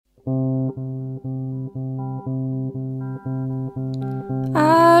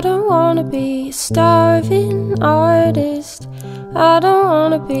wanna be a starving artist. I don't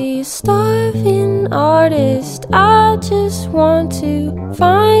wanna be a starving artist. I just want to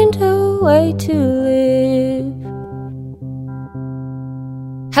find a way to live.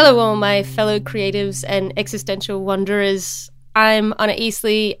 Hello all my fellow creatives and existential wanderers. I'm Anna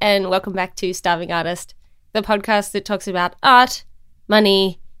Eastley and welcome back to Starving Artist, the podcast that talks about art,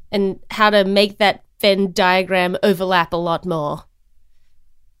 money, and how to make that Venn diagram overlap a lot more.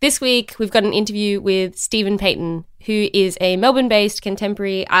 This week, we've got an interview with Stephen Payton, who is a Melbourne-based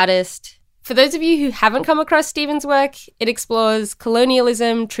contemporary artist. For those of you who haven't come across Stephen's work, it explores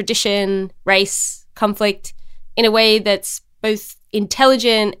colonialism, tradition, race, conflict in a way that's both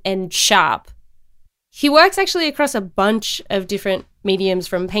intelligent and sharp. He works actually across a bunch of different mediums,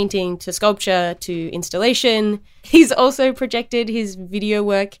 from painting to sculpture to installation. He's also projected his video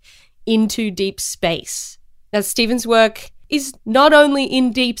work into deep space. Now, Stephen's work is not only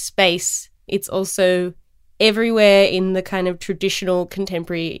in deep space, it's also everywhere in the kind of traditional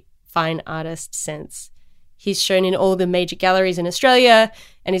contemporary fine artist sense. He's shown in all the major galleries in Australia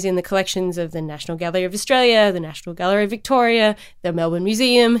and is in the collections of the National Gallery of Australia, the National Gallery of Victoria, the Melbourne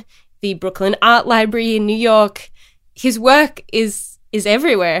Museum, the Brooklyn Art Library in New York. His work is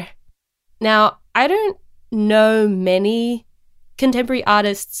everywhere. Now, I don't know many contemporary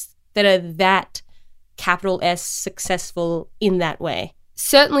artists that are that capital S successful in that way.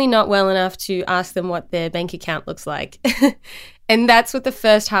 Certainly not well enough to ask them what their bank account looks like. And that's what the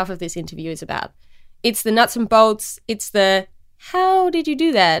first half of this interview is about. It's the nuts and bolts. It's the, how did you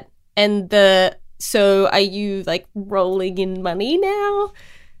do that? And the, so are you like rolling in money now?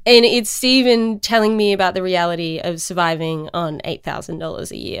 And it's Stephen telling me about the reality of surviving on $8,000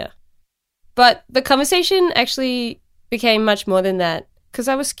 a year. But the conversation actually became much more than that, because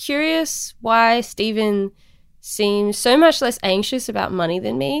I was curious why Stephen seemed so much less anxious about money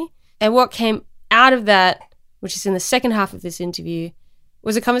than me. And what came out of that, which is in the second half of this interview,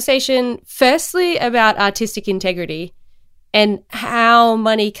 was a conversation firstly about artistic integrity and how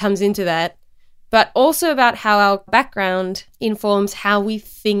money comes into that, but also about how our background informs how we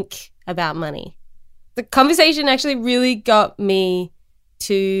think about money. The conversation actually really got me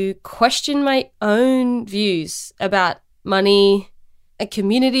to question my own views about money, a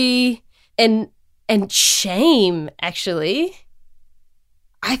community, and shame, actually.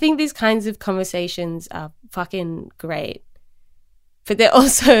 I think these kinds of conversations are fucking great. But they're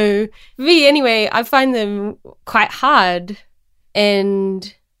also, for me anyway, I find them quite hard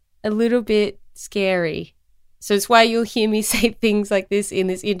and a little bit scary. So it's why you'll hear me say things like this in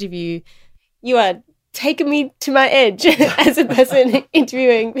this interview. You are taking me to my edge as a person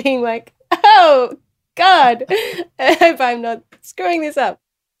interviewing, being like, oh, God, I hope I'm not screwing this up.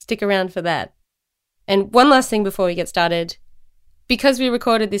 Stick around for that. And one last thing before we get started. Because we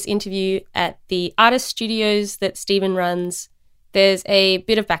recorded this interview at the artist studios that Stephen runs, there's a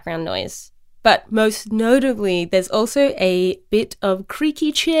bit of background noise. But most notably, there's also a bit of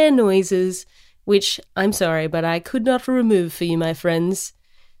creaky chair noises, which I'm sorry, but I could not remove for you, my friends.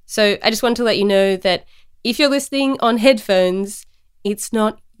 So I just want to let you know that if you're listening on headphones, it's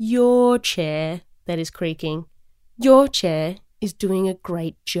not your chair that is creaking. Your chair is doing a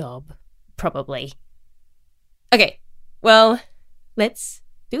great job, probably. Okay, well, let's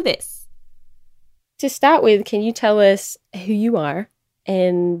do this. To start with, can you tell us who you are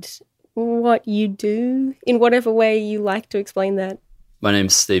and what you do in whatever way you like to explain that? My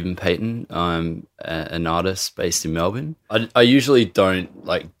name's Stephen Payton. I'm an artist based in Melbourne. I usually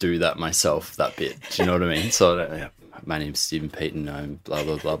don't do that myself, that bit. Do you know what I mean? So my name's Stephen Payton. I'm blah,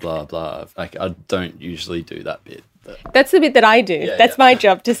 blah, blah, blah, blah. I don't usually do that bit. But that's the bit that I do. Yeah, that's my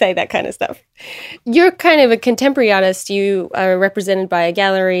job to say that kind of stuff. You're kind of a contemporary artist. You are represented by a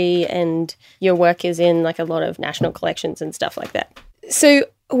gallery and your work is in a lot of national collections and stuff like that. So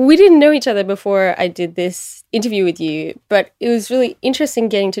we didn't know each other before I did this interview with you, but it was really interesting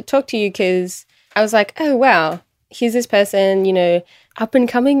getting to talk to you because I was like, oh, wow, here's this person, up and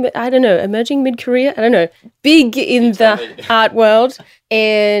coming, but I don't know, emerging mid-career, I don't know, big in the art world.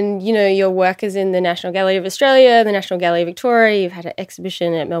 And, your work is in the National Gallery of Australia, the National Gallery of Victoria. You've had an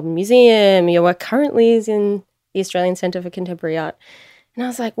exhibition at Melbourne Museum. Your work currently is in the Australian Centre for Contemporary Art. And I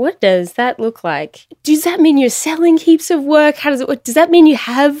was like, what does that look like? Does that mean you're selling heaps of work? How does it work? Does that mean you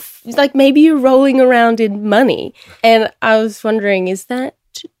have, maybe you're rolling around in money? And I was wondering, is that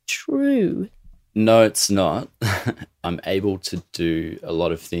true? No, it's not. I'm able to do a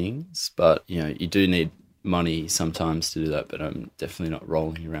lot of things, but, you do need money sometimes to do that, but I'm definitely not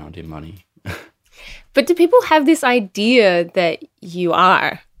rolling around in money. But do people have this idea that you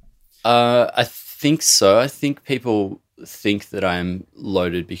are? I think so. I think people think that I'm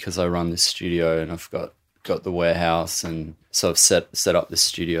loaded because I run this studio and I've got the warehouse, and so I've set up this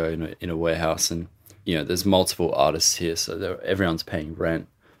studio in a warehouse, and there's multiple artists here, so everyone's paying rent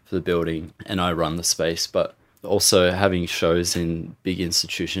for the building, and I run the space. But also having shows in big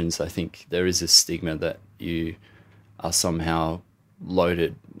institutions, I think there is a stigma that you are somehow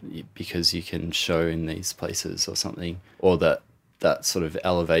loaded because you can show in these places or something, or that sort of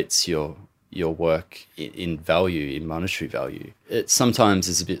elevates your work in value, in monetary value. It sometimes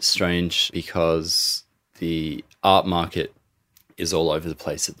is a bit strange because the art market is all over the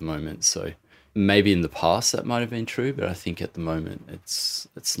place at the moment. So maybe in the past that might have been true, but I think at the moment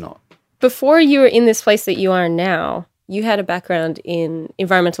it's not. Before you were in this place that you are now, you had a background in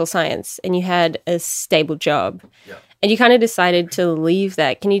environmental science and you had a stable job. Yeah. And you kind of decided to leave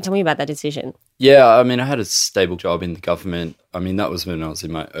that. Can you tell me about that decision? Yeah, I mean, I had a stable job in the government. I mean, that was when I was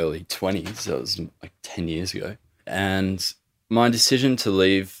in my early 20s. That was like 10 years ago. And my decision to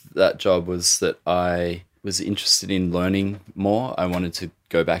leave that job was that I was interested in learning more. I wanted to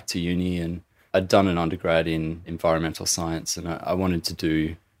go back to uni, and I'd done an undergrad in environmental science, and I wanted to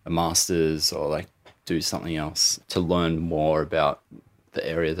do a master's or like do something else to learn more about the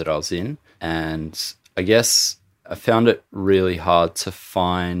area that I was in. And I guess I found it really hard to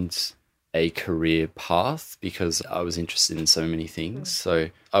find a career path because I was interested in so many things. So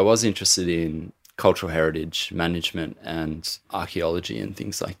I was interested in cultural heritage management and archaeology and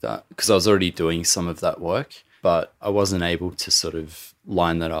things like that because I was already doing some of that work, but I wasn't able to sort of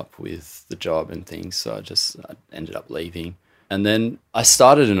line that up with the job and things. So I ended up leaving. And then I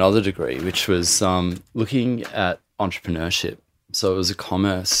started another degree, which was looking at entrepreneurship. So it was a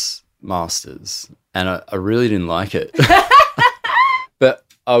commerce master's, and I really didn't like it. But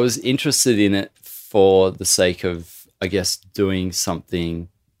I was interested in it for the sake of, I guess, doing something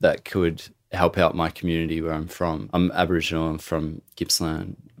that could help out my community where I'm from. I'm Aboriginal. I'm from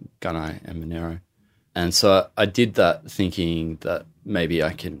Gippsland, Gunai and Monero. And so I did that thinking that maybe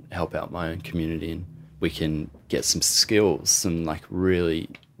I can help out my own community and we can get some skills, some like really,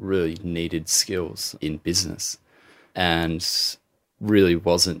 really needed skills in business. And really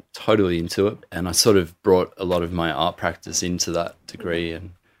wasn't totally into it. And I sort of brought a lot of my art practice into that degree.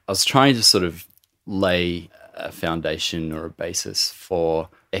 And I was trying to sort of lay a foundation or a basis for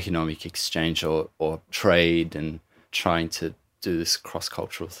economic exchange or trade and trying to do this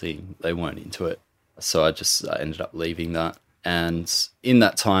cross-cultural thing. They weren't into it. So I ended up leaving that. And in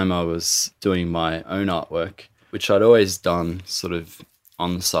that time, I was doing my own artwork, which I'd always done sort of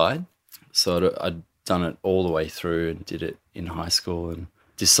on the side. So I'd done it all the way through and did it in high school and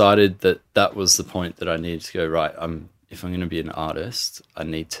decided that was the point that I needed to go, right, if I'm going to be an artist, I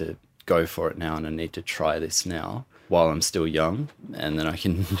need to go for it now and I need to try this now while I'm still young, and then I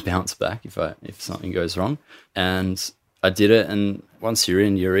can bounce back if something goes wrong. And I did it, and once you're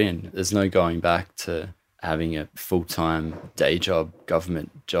in, you're in. There's no going back to having a full-time day job,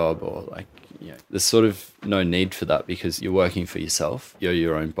 government job, or there's sort of no need for that because you're working for yourself. You're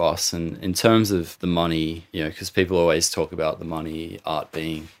your own boss. And in terms of the money, because people always talk about the money, art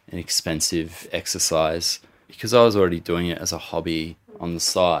being an expensive exercise, because I was already doing it as a hobby on the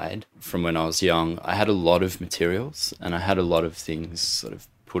side from when I was young, I had a lot of materials and I had a lot of things sort of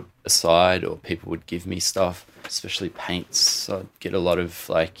put aside, or people would give me stuff, especially paints. So I'd get a lot of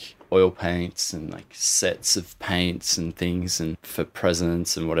like oil paints and like sets of paints and things and for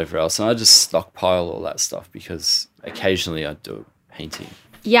presents and whatever else. And I just stockpile all that stuff because occasionally I'd do a painting.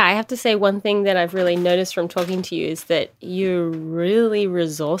 Yeah, I have to say one thing that I've really noticed from talking to you is that you're really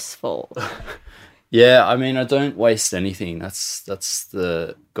resourceful. Yeah, I mean, I don't waste anything. That's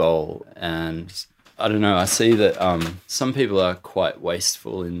the goal. And I don't know, I see that some people are quite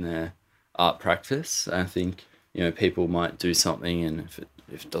wasteful in their art practice. I think, people might do something and if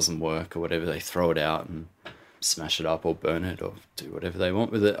it doesn't work or whatever, they throw it out and smash it up or burn it or do whatever they want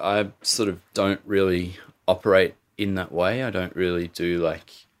with it. I sort of don't really operate in that way. I don't really do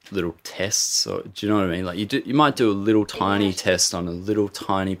like little tests, or do you know what I mean? Like you might do a little tiny test on a little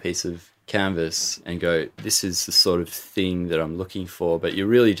tiny piece of canvas and go, this is the sort of thing that I'm looking for, but you're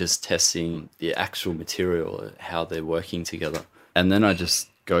really just testing the actual material, how they're working together. And then I just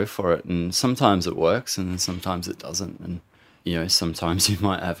go for it, and sometimes it works and then sometimes it doesn't. And sometimes you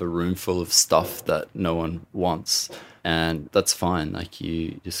might have a room full of stuff that no one wants, and that's fine. Like,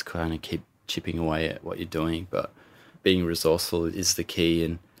 you just kind of keep chipping away at what you're doing, but being resourceful is the key,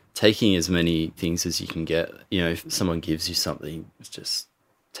 and taking as many things as you can get. If someone gives you something, just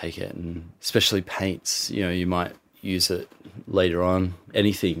take it. And especially paints, you might use it later on.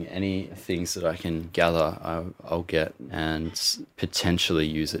 Any things that I can gather, I'll get and potentially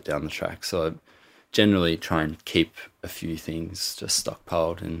use it down the track. So generally try and keep a few things just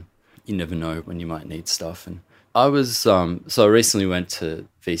stockpiled, and you never know when you might need stuff. And I was, so I recently went to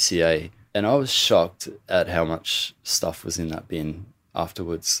VCA, and I was shocked at how much stuff was in that bin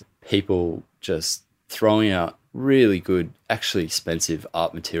afterwards. People just throwing out really good, actually expensive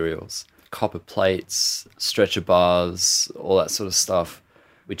art materials, copper plates, stretcher bars, all that sort of stuff,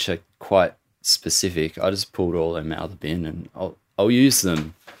 which are quite specific. I just pulled all them out of the bin, and I'll use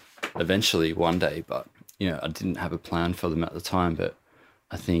them eventually one day, but I didn't have a plan for them at the time. But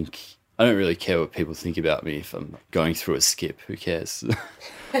I think I don't really care what people think about me if I'm going through a skip. Who cares?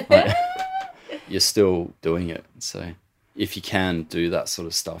 Like, you're still doing it, so if you can, do that sort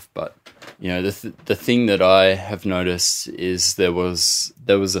of stuff. But the thing that I have noticed is there was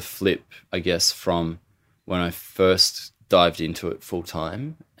a flip, I guess, from when I first dived into it full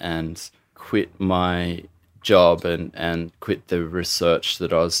time and quit my job and quit the research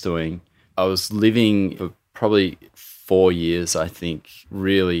that I was doing. I was living for probably 4 years, I think,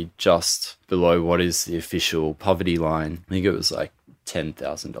 really just below what is the official poverty line. I think it was like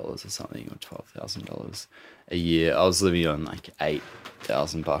 $10,000 or something, or $12,000 a year. I was living on like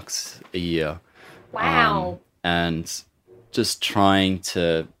 $8,000 a year. Wow. And just trying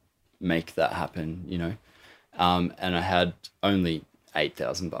to make that happen, and I had only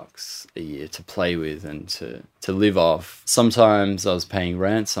 $8,000 a year to play with and to live off. Sometimes I was paying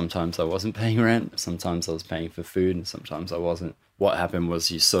rent, sometimes I wasn't paying rent, sometimes I was paying for food, and sometimes I wasn't. What happened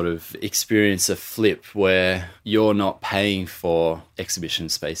was you sort of experience a flip where you're not paying for exhibition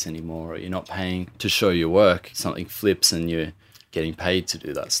space anymore, or you're not paying to show your work. Something flips and you're getting paid to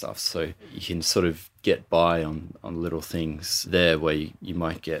do that stuff. So you can sort of get by on little things there where you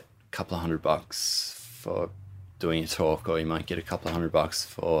might get a couple of $100 for doing a talk, or you might get a couple of $100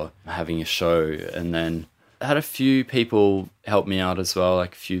 for having a show. And then I had a few people help me out as well,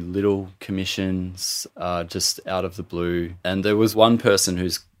 like a few little commissions just out of the blue. And there was one person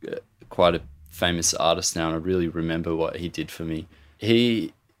who's quite a famous artist now, and I really remember what he did for me.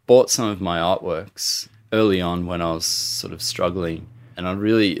 He bought some of my artworks early on when I was sort of struggling, and I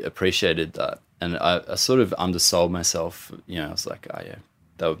really appreciated that. And I sort of undersold myself. I was like, oh yeah,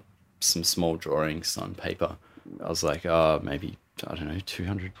 they were some small drawings on paper. I was like, maybe, I don't know,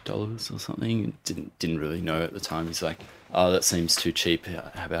 $200 or something. Didn't really know at the time. He's like, oh, that seems too cheap.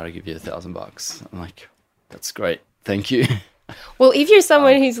 How about I give you $1,000? I'm like, that's great. Thank you. Well, if you're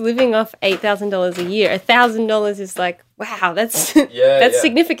someone who's living off $8,000 a year, $1,000 is like, wow, that's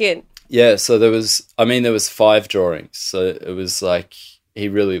significant. Yeah. So there was 5 drawings. So it was like, he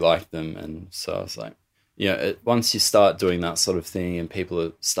really liked them. And so I was like, once you start doing that sort of thing and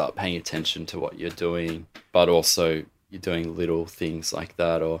people start paying attention to what you're doing, but also you're doing little things like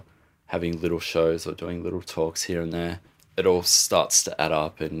that, or having little shows or doing little talks here and there, it all starts to add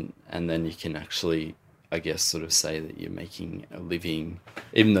up, and then you can actually, I guess, sort of say that you're making a living,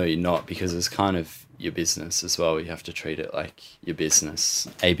 even though you're not, because it's kind of your business as well. You have to treat it like your business,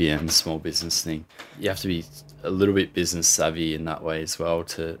 ABM, small business thing. You have to be a little bit business savvy in that way as well,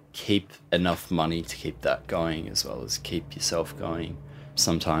 to keep enough money to keep that going, as well as keep yourself going.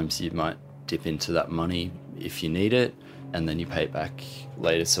 Sometimes you might dip into that money if you need it, and then you pay it back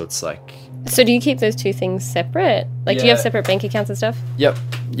later. So it's like... So do you keep those two things separate? Like, do you have separate bank accounts and stuff? Yep.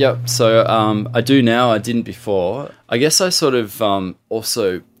 So I do now. I didn't before. I guess I sort of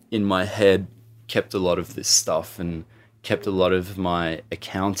also in my head kept a lot of this stuff and kept a lot of my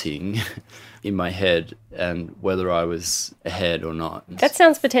accounting in my head, and whether I was ahead or not. That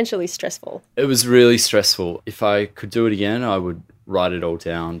sounds potentially stressful. It was really stressful. If I could do it again, I would write it all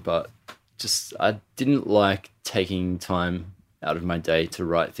down, but I didn't like taking time out of my day to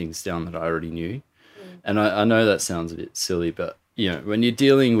write things down that I already knew. And I know that sounds a bit silly, but when you're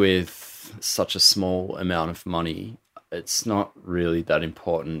dealing with such a small amount of money, it's not really that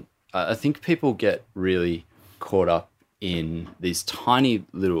important. I think people get really caught up in these tiny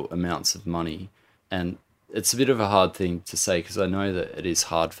little amounts of money, and it's a bit of a hard thing to say, because I know that it is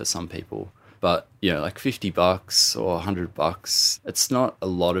hard for some people. But, like $50 or $100, it's not a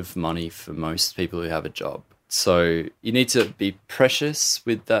lot of money for most people who have a job. So you need to be precious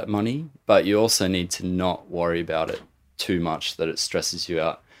with that money, but you also need to not worry about it too much that it stresses you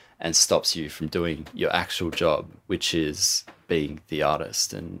out and stops you from doing your actual job, which is being the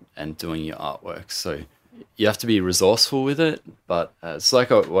artist and doing your artwork. So you have to be resourceful with it, but it's like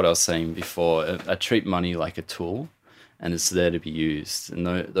what I was saying before. I treat money like a tool, and it's there to be used. And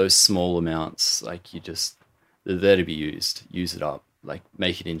those small amounts, like they're there to be used. Use it up, like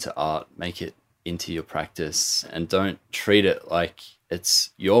make it into art, make it into your practice, and don't treat it like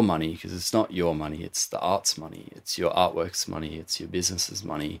it's your money, because it's not your money. It's the art's money. It's your artwork's money. It's your business's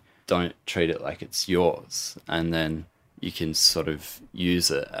money. don't treat it like it's yours, and then you can sort of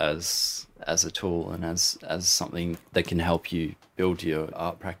use it as a tool and as something that can help you build your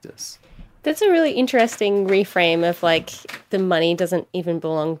art practice. That's a really interesting reframe of like the money doesn't even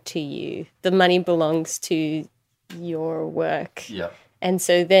belong to you. The money belongs to your work. Yeah. And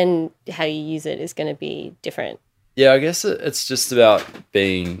so then how you use it is going to be different. Yeah, I guess it's just about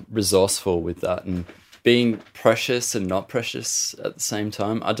being resourceful with that and being precious and not precious at the same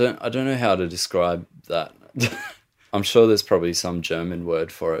time. I don't know how to describe that. I'm sure there's probably some German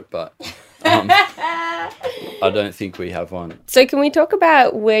word for it, but I don't think we have one. So can we talk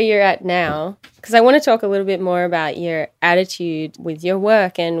about where you're at now? Because I want to talk a little bit more about your attitude with your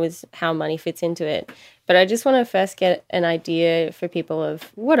work and with how money fits into it. But I just want to first get an idea for people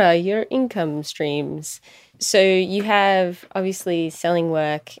of what are your income streams? So you have obviously selling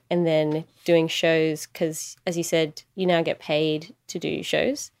work and then doing shows because, as you said, you now get paid to do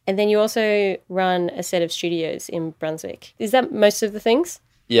shows. And then you also run a set of studios in Brunswick. Is that most of the things?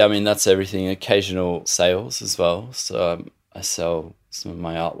 Yeah, I mean, that's everything. Occasional sales as well. So I sell some of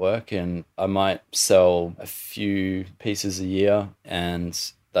my artwork and I might sell a few pieces a year and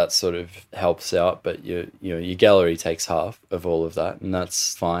that sort of helps out. But your gallery takes half of all of that and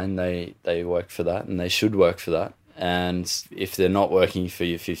that's fine. They work for that and they should work for that. And if they're not working for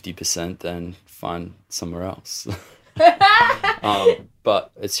your 50%, then find somewhere else.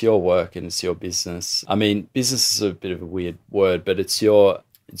 But it's your work and it's your business. I mean, business is a bit of a weird word, but it's your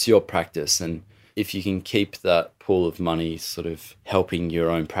practice. And if you can keep that pool of money sort of helping your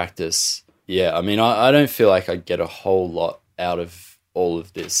own practice, yeah, I mean, I don't feel like I get a whole lot out of all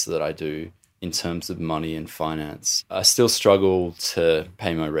of this that I do in terms of money and finance. I still struggle to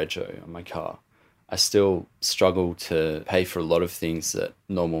pay my rego on my car. I still struggle to pay for a lot of things that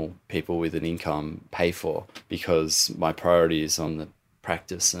normal people with an income pay for because my priority is on the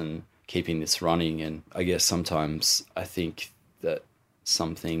practice and keeping this running. And I guess sometimes I think that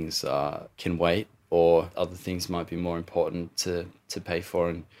some things can wait or other things might be more important to pay for.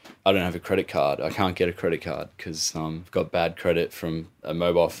 And I don't have a credit card. I can't get a credit card because I've got bad credit from a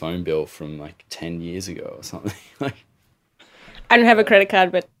mobile phone bill from like 10 years ago or something. I don't have a credit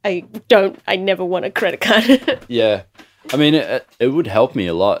card, but I never want a credit card. Yeah. I mean, it would help me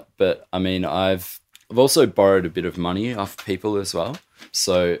a lot, but I mean, I've also borrowed a bit of money off people as well.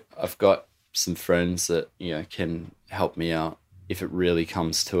 So I've got some friends that, can help me out if it really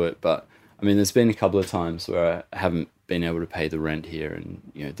comes to it. But I mean, there's been a couple of times where I haven't been able to pay the rent here and,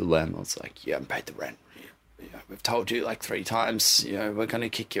 the landlord's like, you haven't paid the rent. We've told you like 3 times, we're going to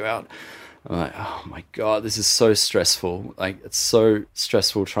kick you out. I'm like, oh my God, this is so stressful. Like, it's so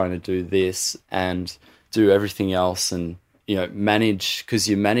stressful trying to do this and do everything else and, manage, because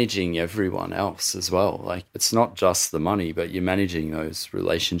you're managing everyone else as well. Like, it's not just the money, but you're managing those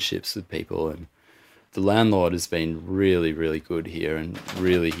relationships with people. And the landlord has been really, really good here and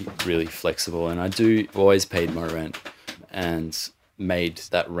really, really flexible. And I've always paid my rent and made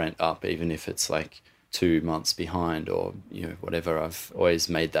that rent up, even if it's like 2 months behind or whatever. I've always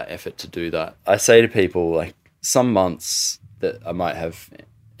made that effort to do that. I say to people, like, some months that I might have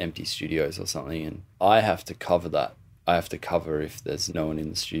empty studios or something and I have to cover that. I have to cover if there's no one in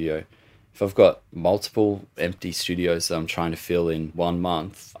the studio. If I've got multiple empty studios that I'm trying to fill in 1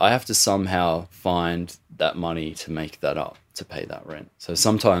 month, I have to somehow find that money to make that up, to pay that rent. So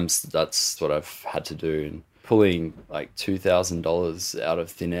sometimes that's what I've had to do. And pulling like $2,000 out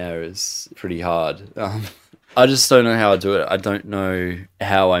of thin air is pretty hard. I just don't know how I do it. I don't know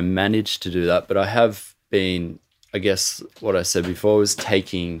how I managed to do that, but I have been, I guess what I said before was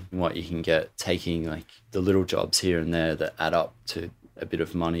taking what you can get, taking like the little jobs here and there that add up to a bit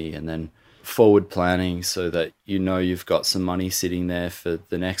of money and then forward planning so that you've got some money sitting there for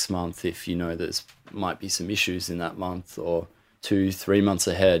the next month if there's might be some issues in that month, or 2-3 months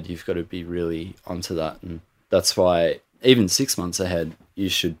ahead you've got to be really onto that. And that's why even 6 months ahead you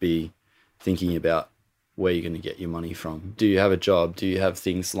should be thinking about where you're going to get your money from. Do you have a job? Do you have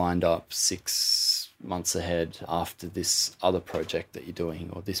things lined up 6 months ahead after this other project that you're doing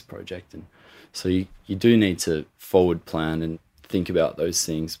or this project? And so you do need to forward plan and think about those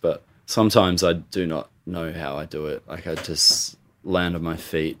things, but sometimes I do not know how I do it. Like, I just land on my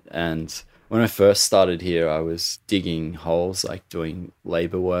feet. And when I first started here, I was digging holes, like doing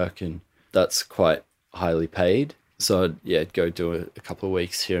labor work, and that's quite highly paid. So I'd go do a couple of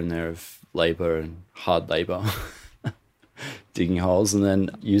weeks here and there of labor and hard labor, digging holes, and then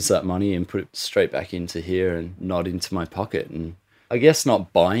use that money and put it straight back into here and not into my pocket. And I guess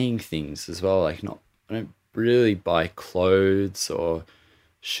not buying things as well. Like, I don't really buy clothes or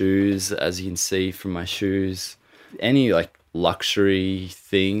shoes, as you can see from my shoes. Any like luxury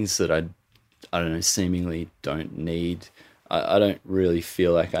things that I don't know, seemingly don't need. I don't really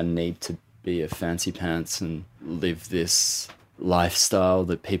feel like I need to be a fancy pants and live this lifestyle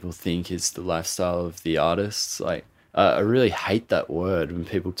that people think is the lifestyle of the artists. Like, I really hate that word when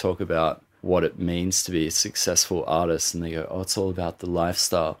people talk about what it means to be a successful artist and they go, oh, it's all about the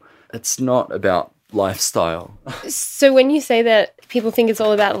lifestyle. It's not about lifestyle. So when you say that people think it's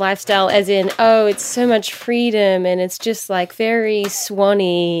all about lifestyle, as in, oh, it's so much freedom and it's just like very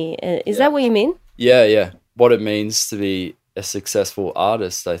swanny, is that what you mean? Yeah. What it means to be a successful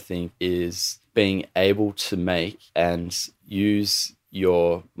artist, I think, is being able to make and use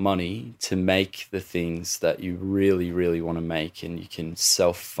your money to make the things that you really, really want to make, and you can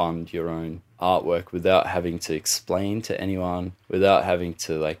self-fund your own artwork without having to explain to anyone, without having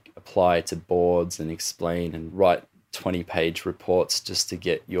to like apply to boards and explain and write 20-page reports just to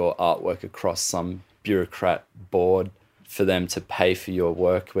get your artwork across some bureaucrat board for them to pay for your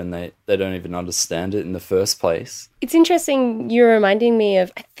work when they don't even understand it in the first place. It's interesting, you're reminding me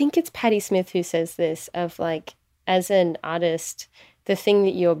of, I think it's Patti Smith who says this, of like, as an artist, the thing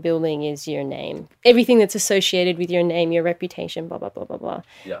that you're building is your name. Everything that's associated with your name, your reputation, blah, blah, blah, blah, blah.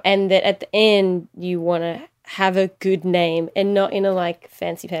 Yeah. And that at the end, you want to have a good name, and not in a like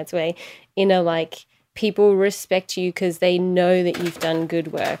fancy pants way, in a like people respect you because they know that you've done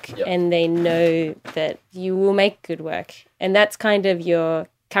good work. Yep. And they know that you will make good work. And that's kind of your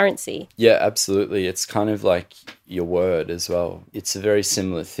currency. Yeah, absolutely. It's kind of like your word as well. It's a very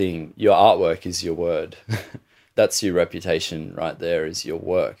similar thing. Your artwork is your word. That's your reputation right there, is your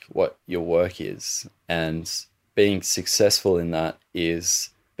work, what your work is. And being successful in that is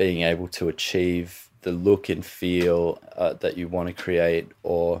being able to achieve the look and feel that you want to create,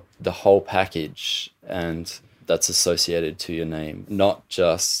 or the whole package, and that's associated to your name, not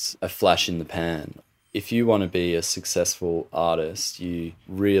just a flash in the pan. If you want to be a successful artist, you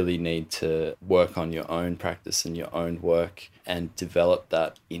really need to work on your own practice and your own work and develop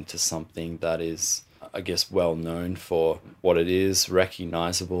that into something that is, I guess, well known for what it is,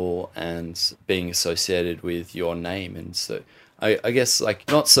 recognizable, and being associated with your name. And so I guess, like,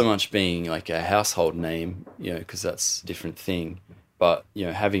 not so much being like a household name, you know, because that's a different thing, but, you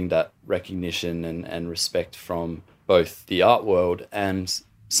know, having that recognition and respect from both the art world and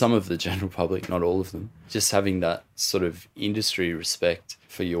some of the general public, not all of them, just having that sort of industry respect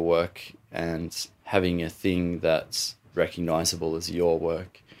for your work and having a thing that's recognizable as your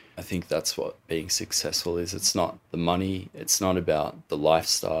work. I think that's what being successful is. It's not the money. It's not about the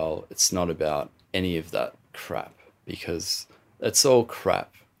lifestyle. It's not about any of that crap, because it's all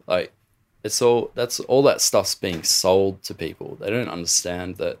crap. Like, all that stuff's being sold to people. They don't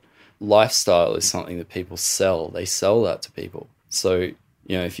understand that lifestyle is something that people sell. They sell that to people. So,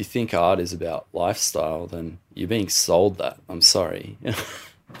 you know, if you think art is about lifestyle, then you're being sold that. I'm sorry.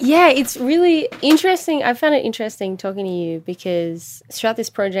 Yeah, it's really interesting. I found it interesting talking to you because throughout this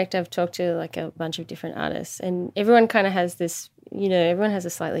project, I've talked to like a bunch of different artists, and everyone kind of has this, you know, everyone has a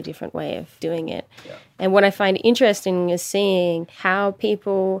slightly different way of doing it. Yeah. And what I find interesting is seeing how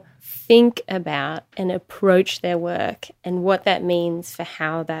people think about and approach their work and what that means for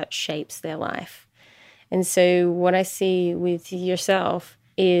how that shapes their life. And so what I see with yourself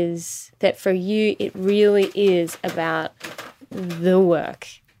is that for you, it really is about the work.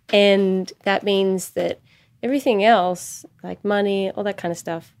 And that means that everything else, like money, all that kind of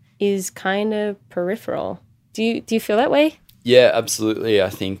stuff, is kind of peripheral. Do you feel that way? Yeah, absolutely. I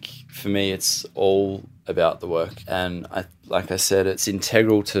think for me, it's all about the work. And like I said, it's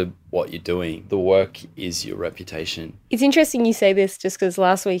integral to what you're doing. The work is your reputation. It's interesting you say this, just because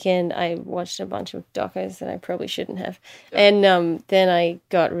last weekend I watched a bunch of docos that I probably shouldn't have. Yeah. And then I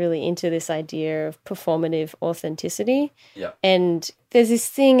got really into this idea of performative authenticity. Yeah. And there's this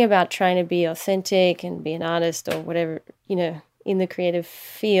thing about trying to be authentic and be an artist or whatever, you know, in the creative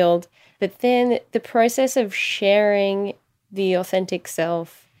field. But then the process of sharing the authentic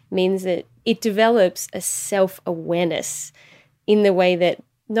self means that it develops a self-awareness in the way that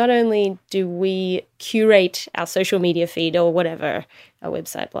not only do we curate our social media feed or whatever, our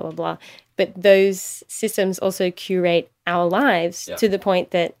website, blah, blah, blah, but those systems also curate our lives to the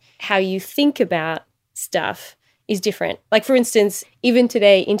point that how you think about stuff is different. Like, for instance, even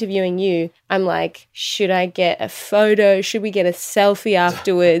today interviewing you, I'm like, should I get a photo? Should we get a selfie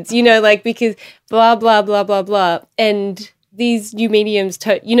afterwards? You know, like, because blah, blah, blah, blah, blah. And these new mediums,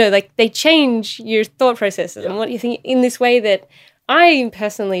 you know, like, they change your thought processes and what you think in this way that I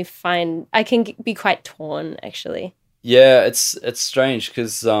personally find I can be quite torn, actually. Yeah, it's strange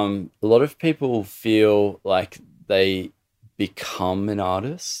because a lot of people feel like they become an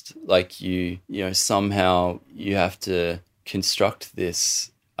artist. Like you know, somehow you have to construct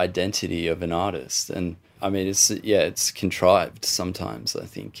this identity of an artist. And I mean, it's contrived sometimes, I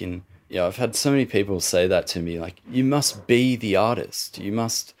think. I've had so many people say that to me, like, you must be the artist. You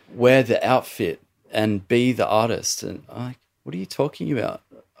must wear the outfit and be the artist. And I'm like, what are you talking about?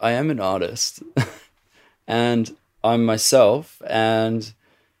 I am an artist and I'm myself and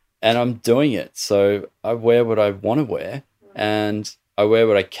I'm doing it. So I wear what I want to wear and I wear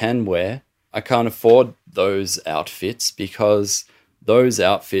what I can wear. I can't afford those outfits because those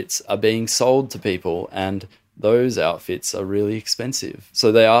outfits are being sold to people and those outfits are really expensive.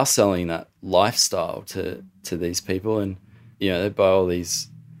 So they are selling that lifestyle to these people, and they buy all these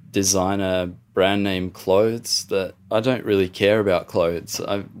designer brand name clothes that I don't really care about clothes.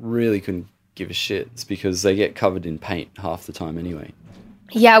 I really couldn't give a shit. It's because they get covered in paint half the time anyway.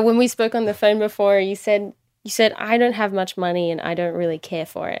 Yeah, when we spoke on the phone before, you said I don't have much money and I don't really care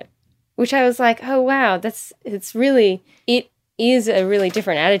for it. Which I was like, oh wow, it is a really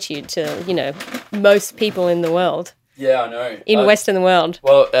different attitude to, most people in the world. Yeah, I know. In Western world.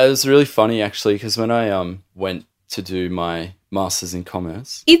 Well, it was really funny actually, because when I went to do my Masters in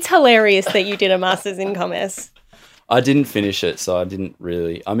Commerce. It's hilarious that you did a Masters in Commerce. I didn't finish it, so I didn't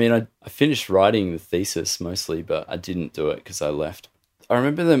really... I mean, I finished writing the thesis mostly, but I didn't do it because I left. I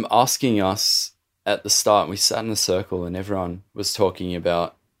remember them asking us at the start, we sat in a circle and everyone was talking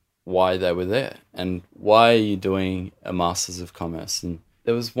about why they were there and why are you doing a Masters of Commerce. And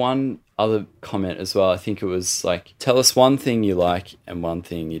there was one other comment as well. I think it was like, tell us one thing you like and one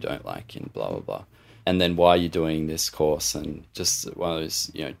thing you don't like and blah, blah, blah. And then why you're doing this course, and just one of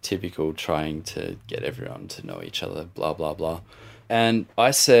those, typical trying to get everyone to know each other, blah, blah, blah. And I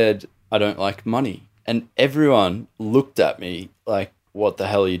said, I don't like money. And everyone looked at me like, what the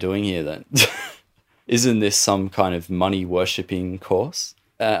hell are you doing here then? Isn't this some kind of money worshipping course?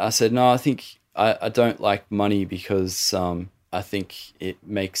 I said, no, I think I don't like money because I think it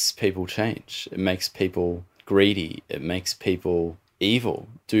makes people change. It makes people greedy. It makes people evil,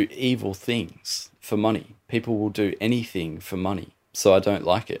 do evil things for money. People will do anything for money. So I don't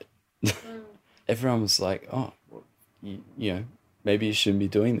like it. Everyone was like, oh, well, maybe you shouldn't be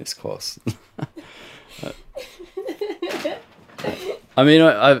doing this course. I mean,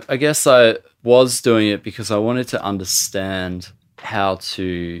 I guess I was doing it because I wanted to understand how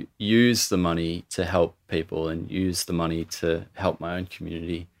to use the money to help people and use the money to help my own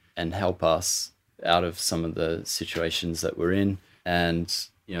community and help us out of some of the situations that we're in and,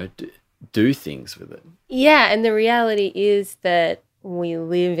 do things with it. Yeah, and the reality is that we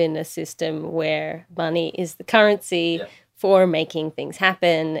live in a system where money is the currency for making things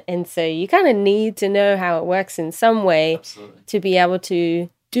happen. And so you kind of need to know how it works in some way. Absolutely. To be able to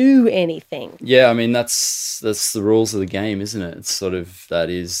do anything. Yeah, I mean, that's the rules of the game, isn't it? It's sort of,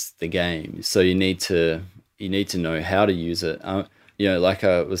 that is the game. So you need to know how to use it. Like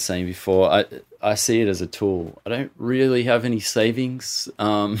I was saying before, I see it as a tool. I don't really have any savings.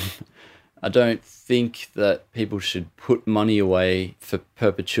 I don't think that people should put money away for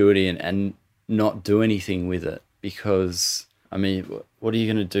perpetuity and not do anything with it, because, I mean, what are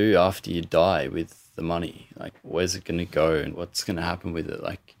you going to do after you die with the money? Like, where's it going to go and what's going to happen with it?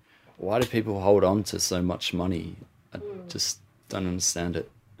 Like, why do people hold on to so much money? I just don't understand it.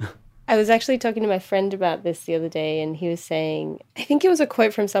 I was actually talking to my friend about this the other day, and he was saying, I think it was a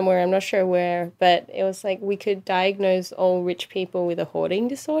quote from somewhere, I'm not sure where, but it was like, we could diagnose all rich people with a hoarding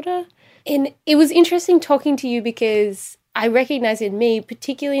disorder. And it was interesting talking to you because I recognize in me,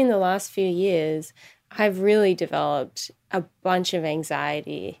 particularly in the last few years, I've really developed a bunch of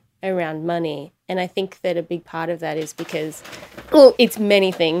anxiety around money. And I think that a big part of that is because, well, it's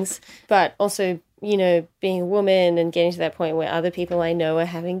many things, but also, being a woman and getting to that point where other people I know are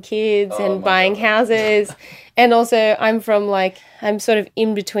having kids and buying houses. And also I'm sort of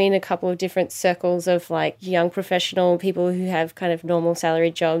in between a couple of different circles of like young professional people who have kind of normal salary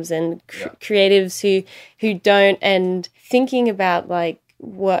jobs and creatives who don't, and thinking about like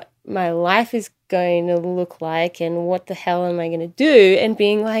what my life is going to look like and what the hell am I going to do, and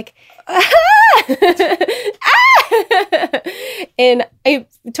being like, and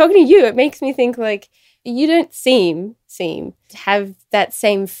talking to you, it makes me think like you don't seem to have that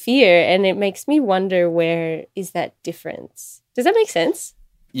same fear, and it makes me wonder, where is that difference? Does that make sense?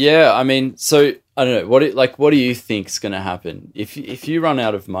 Yeah, I mean, so I don't know, what do you think's going to happen if you run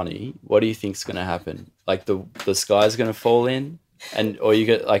out of money? What do you think's going to happen? Like the sky's going to fall in, or you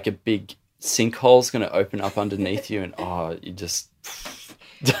get like a big sinkhole's going to open up underneath you, and you just.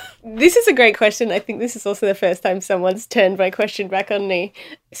 This is a great question. I think this is also the first time someone's turned my question back on me.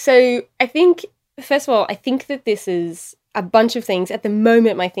 So I think, first of all, I think that this is a bunch of things. At the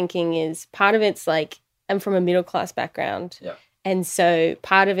moment, my thinking is part of it's like am from a middle class background. Yeah. And so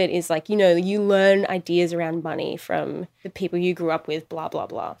part of it is like, you know, you learn ideas around money from the people you grew up with, blah, blah,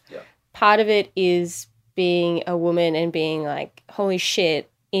 blah. Yeah. Part of it is being a woman and being like, holy shit,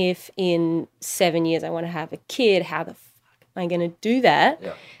 if in 7 years I want to have a kid, how the fuck am I going to do that?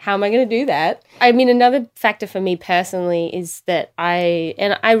 Yeah. How am I going to do that? I mean, another factor for me personally is that I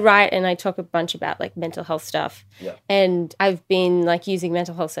write and I talk a bunch about like mental health stuff. Yeah. And I've been like using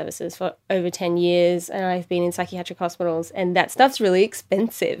mental health services for over 10 years and I've been in psychiatric hospitals and that stuff's really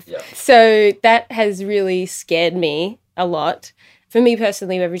expensive. Yeah. So that has really scared me a lot. For me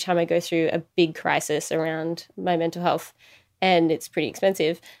personally, every time I go through a big crisis around my mental health and it's pretty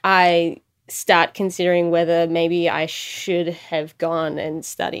expensive, I start considering whether maybe I should have gone and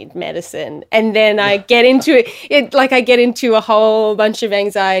studied medicine. And then I get into it like I get into a whole bunch of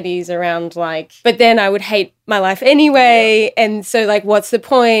anxieties around like, but then I would hate my life anyway. Yeah. And so like, what's the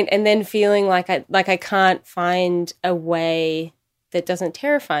point? And then feeling like I can't find a way that doesn't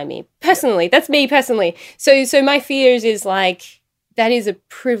terrify me personally. That's me personally. So my fears is like, that is a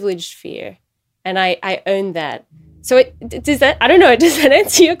privileged fear. And I own that. So does that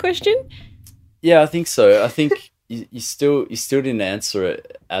answer your question? Yeah, I think so. I think you still didn't answer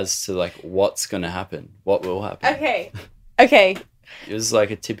it as to like what's going to happen, what will happen. Okay. It was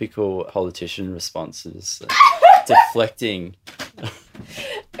like a typical politician response, deflecting.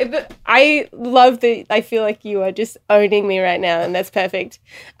 But I love that. I feel like you are just owning me right now, and that's perfect.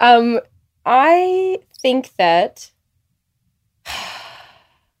 I think that.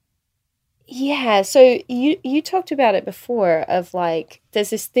 Yeah, so you talked about it before of like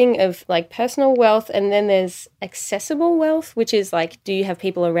there's this thing of like personal wealth and then there's accessible wealth, which is like, do you have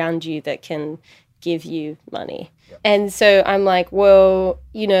people around you that can give you money? Yeah. And so I'm like, well,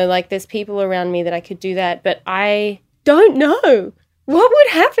 you know, like there's people around me that I could do that, but I don't know what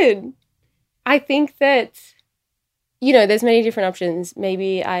would happen. I think that, you know, there's many different options.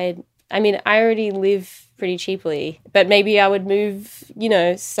 Maybe I already live pretty cheaply, but maybe I would move, you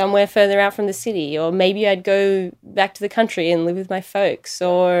know, somewhere further out from the city, or maybe I'd go back to the country and live with my folks,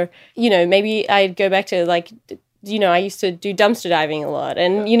 or, you know, maybe I'd go back to like, you know, I used to do dumpster diving a lot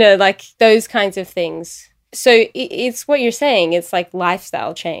and, you know, like those kinds of things. So it's what you're saying. It's like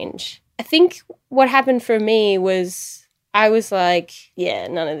lifestyle change. I think what happened for me was I was like, yeah,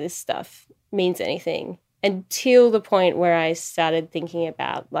 none of this stuff means anything. Until the point where I started thinking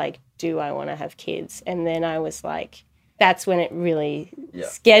about, like, do I want to have kids? And then I was like, that's when it really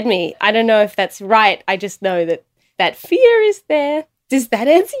scared me. I don't know if that's right. I just know that fear is there. Does that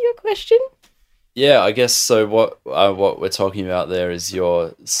answer your question? Yeah, I guess so. What we're talking about there is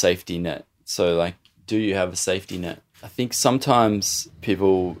your safety net. So, like, do you have a safety net? I think sometimes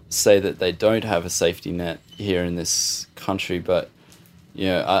people say that they don't have a safety net here in this country, but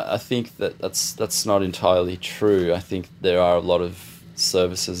yeah, I think that's not entirely true. I think there are a lot of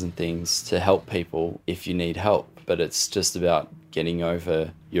services and things to help people if you need help, but it's just about getting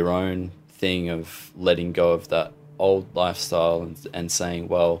over your own thing of letting go of that old lifestyle and saying,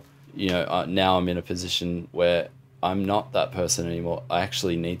 well, you know, now I'm in a position where I'm not that person anymore. I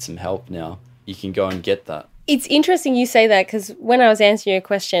actually need some help now. You can go and get that. It's interesting you say that because when I was answering your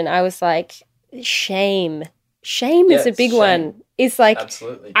question, I was like, shame. Shame is a big one. It's like,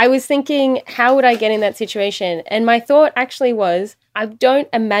 absolutely. I was thinking, how would I get in that situation? And my thought actually was, I don't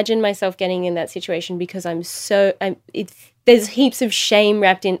imagine myself getting in that situation because there's heaps of shame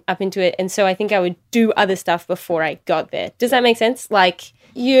wrapped up into it. And so I think I would do other stuff before I got there. Does that make sense? Like,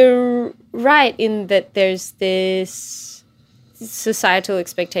 you're right in that there's this societal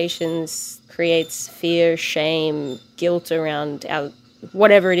expectations creates fear, shame, guilt around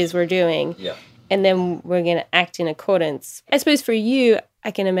whatever it is we're doing. Yeah. And then we're going to act in accordance. I suppose for you,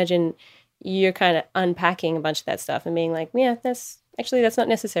 I can imagine you're kind of unpacking a bunch of that stuff and being like, yeah, that's not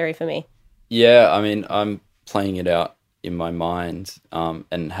necessary for me. Yeah, I mean, I'm playing it out in my mind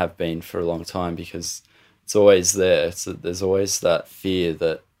and have been for a long time because it's always there. So there's always that fear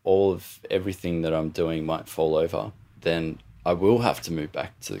that all of everything that I'm doing might fall over. Then I will have to move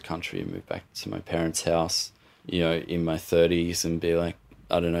back to the country and move back to my parents' house, you know, in my 30s and be like,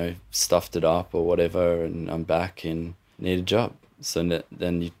 I don't know, stuffed it up or whatever, and I'm back and need a job. So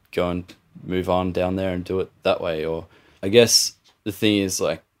then you go and move on down there and do it that way. Or I guess the thing is,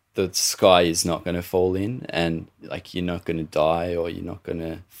 like, the sky is not going to fall in and, like, you're not going to die or you're not going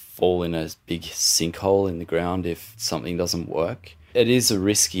to fall in a big sinkhole in the ground if something doesn't work. It is a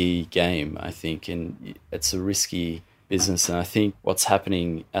risky game, I think, and it's a risky business. And I think what's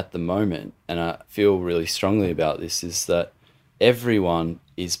happening at the moment, and I feel really strongly about this, is that everyone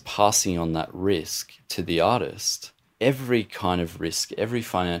is passing on that risk to the artist. Every kind of risk, every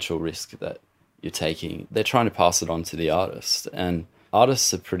financial risk that you're taking, they're trying to pass it on to the artist. And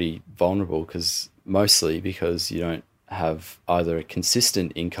artists are pretty vulnerable mostly because you don't have either a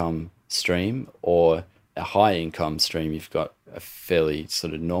consistent income stream or a high income stream. You've got a fairly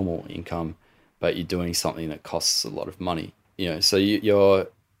sort of normal income, but you're doing something that costs a lot of money. So your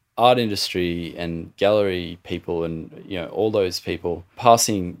art industry and gallery people and, all those people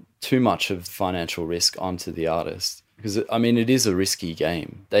passing too much of financial risk onto the artist. Because, it is a risky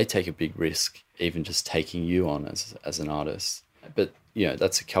game. They take a big risk, even just taking you on as an artist. But,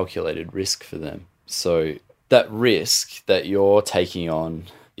 that's a calculated risk for them. So that risk that you're taking on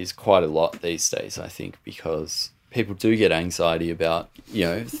is quite a lot these days, I think, because people do get anxiety about,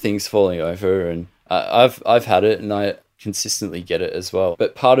 things falling over. And I've had it, and I consistently get it as well.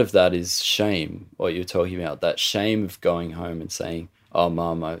 But part of that is shame, what you're talking about, that shame of going home and saying, oh,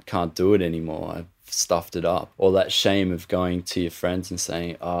 Mum, I can't do it anymore. I've stuffed it up. Or that shame of going to your friends and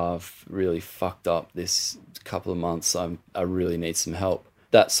saying, oh, I've really fucked up this couple of months. I really need some help.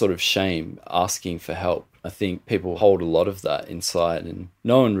 That sort of shame, asking for help. I think people hold a lot of that inside and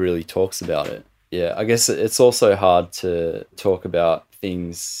no one really talks about it. Yeah, I guess it's also hard to talk about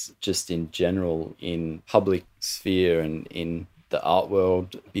things just in general in public sphere and in the art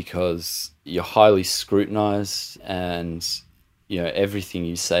world because you're highly scrutinized and, everything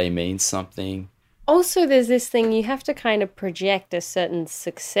you say means something. Also, there's this thing, you have to kind of project a certain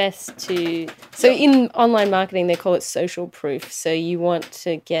success to... So in online marketing, they call it social proof. So you want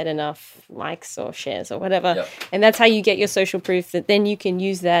to get enough likes or shares or whatever. Yep. And that's how you get your social proof, that then you can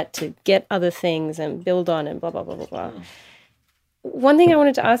use that to get other things and build on and blah, blah, blah, blah, blah. One thing I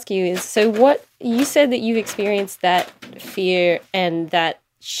wanted to ask you is, so what... You said that you've experienced that fear and that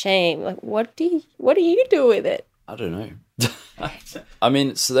shame. Like, what do you do with it? I don't know.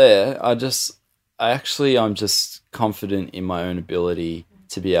 It's there. I'm just confident in my own ability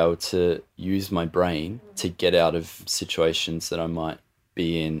to be able to use my brain to get out of situations that I might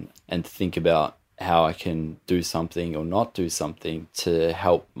be in and think about how I can do something or not do something to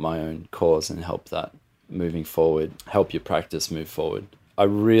help my own cause and help that moving forward, help your practice move forward. I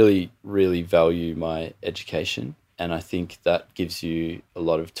really, really value my education, and I think that gives you a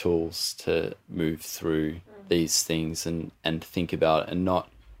lot of tools to move through these things and think about and not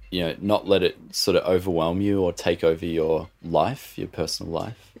let it sort of overwhelm you or take over your life, your personal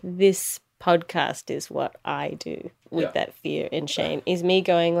life. This podcast is what I do with that fear and shame, is me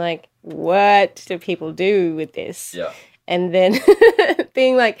going like, what do people do with this? Yeah. And then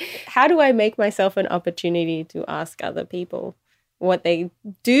being like, how do I make myself an opportunity to ask other people what they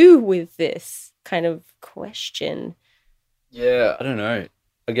do with this kind of question? Yeah, I don't know.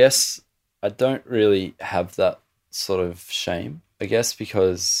 I guess I don't really have that sort of shame. I guess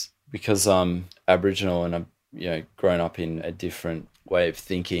because I'm Aboriginal and I'm grown up in a different way of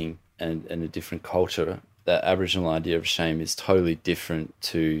thinking and a different culture, that Aboriginal idea of shame is totally different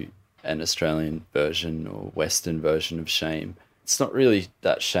to an Australian version or Western version of shame. It's not really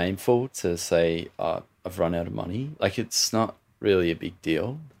that shameful to say, I've run out of money. Like, it's not really a big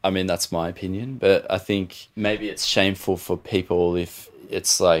deal. That's my opinion, but I think maybe it's shameful for people if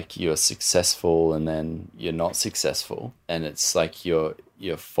it's like you're successful and then you're not successful and it's like you're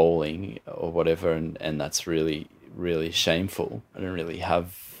falling or whatever, and that's really, really shameful. I don't really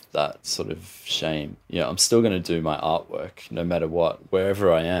have that sort of shame. I'm still going to do my artwork no matter what,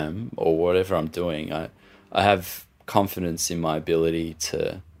 wherever I am or whatever I'm doing. I have confidence in my ability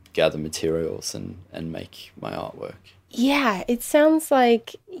to gather materials and make my artwork. Yeah, it sounds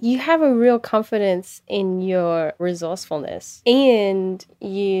like you have a real confidence in your resourcefulness and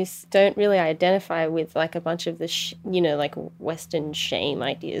you don't really identify with like a bunch of the, like Western shame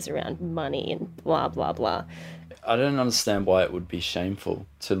ideas around money and blah, blah, blah. I don't understand why it would be shameful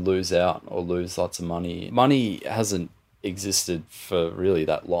to lose out or lose lots of money. Money hasn't existed for really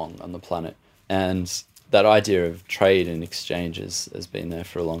that long on the planet. And that idea of trade and exchange has been there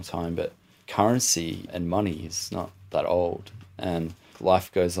for a long time, but currency and money is not that old, and life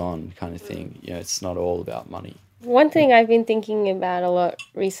goes on kind of thing. It's not all about money. One thing I've been thinking about a lot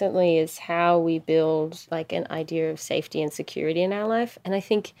recently is how we build like an idea of safety and security in our life. And I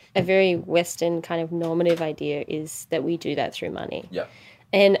think a very Western kind of normative idea is that we do that through money. Yeah.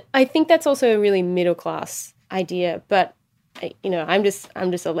 And I think that's also a really middle class idea, but I'm just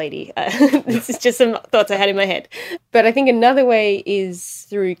a lady. This is just some thoughts I had in my head. But I think another way is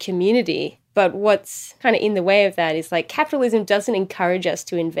through community. But what's kind of in the way of that is like capitalism doesn't encourage us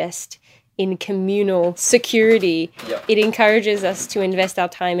to invest in communal security. Yep. It encourages us to invest our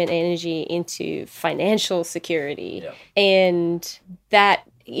time and energy into financial security. Yep. And that,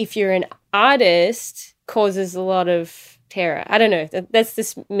 if you're an artist, causes a lot of terror. I don't know. That's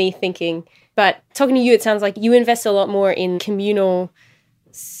just me thinking But talking to you, it sounds like you invest a lot more in communal.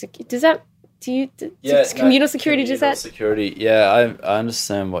 Does that? Communal security? Does that? Security. Yeah, I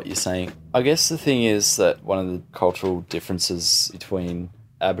understand what you're saying. I guess the thing is that one of the cultural differences between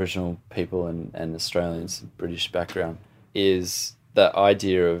Aboriginal people and Australians, British background, is that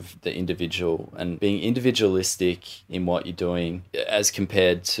idea of the individual and being individualistic in what you're doing as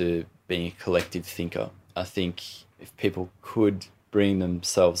compared to being a collective thinker. I think if people could bring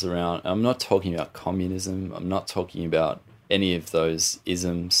themselves around, I'm not talking about communism, I'm not talking about any of those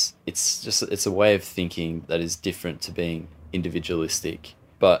isms. It's a way of thinking that is different to being individualistic.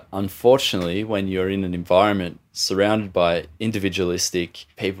 But unfortunately, when you're in an environment surrounded by individualistic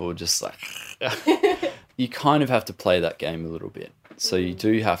people, just like you kind of have to play that game a little bit. So you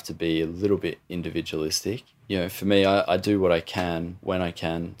do have to be a little bit individualistic. You know, for me, I do what I can when I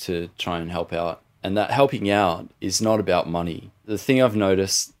can to try and help out. And that helping out is not about money. The thing I've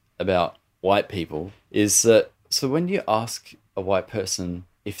noticed about white people is that, so when you ask a white person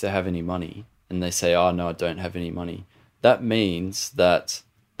if they have any money and they say, oh, no, I don't have any money, that means that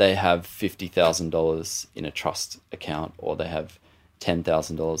they have $50,000 in a trust account or they have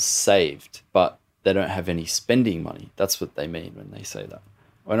 $10,000 saved, but they don't have any spending money. That's what they mean when they say that.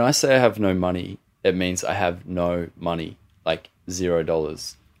 When I say I have no money, it means I have no money, like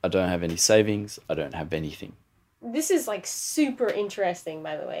 $0. I don't have any savings. I don't have anything. This is like super interesting,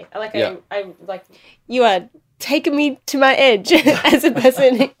 by the way. I like you are taking me to my edge as a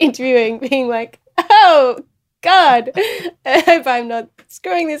person interviewing, being like, oh God, I hope I'm not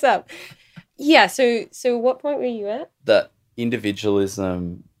screwing this up. Yeah. So what point were you at? That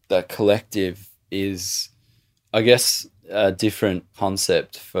individualism, that collective is, I guess, a different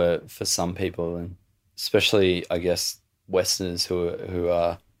concept for some people, and especially, I guess, Westerners who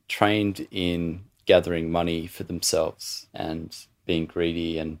are trained in gathering money for themselves and being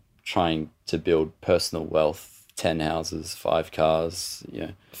greedy and trying to build personal wealth, 10 houses, 5 cars. You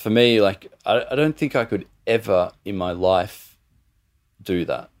know, for me, like, I don't think I could ever in my life do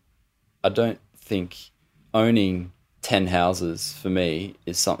that. I don't think owning 10 houses for me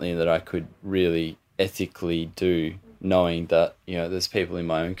is something that I could really ethically do, knowing that, you know, there's people in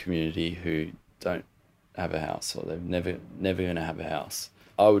my own community who don't have a house or they're never going to have a house.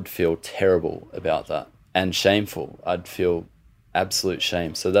 I would feel terrible about that and shameful. I'd feel absolute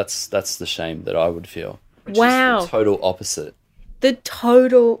shame. So that's the shame that I would feel. Which is the total opposite. The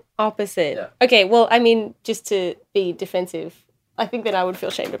total opposite. Yeah. Okay, well, I mean, just to be defensive, I think that I would feel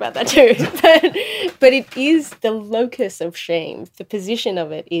shamed about that too. but it is the locus of shame. The position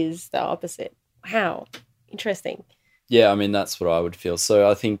of it is the opposite. Wow. Interesting. Yeah, I mean, that's what I would feel. So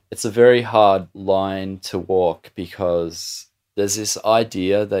I think it's a very hard line to walk because there's this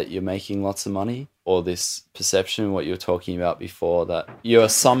idea that you're making lots of money, or this perception, what you were talking about before, that you are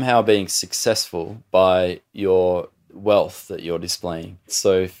somehow being successful by your wealth that you're displaying.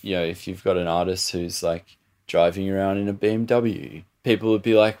 So if you've got an artist who's like driving around in a BMW, people would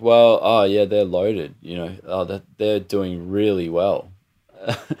be like, well, oh yeah, they're loaded, they're doing really well.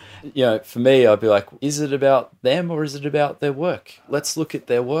 For me, I'd be like, is it about them or is it about their work? Let's look at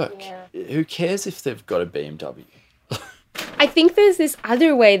their work. Yeah. Who cares if they've got a BMW? I think there's this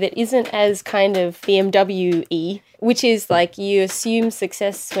other way that isn't as kind of BMW-y, which is like you assume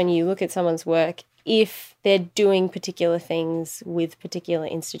success when you look at someone's work if they're doing particular things with particular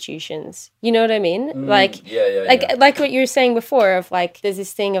institutions. You know what I mean? Like what you were saying before of like, there's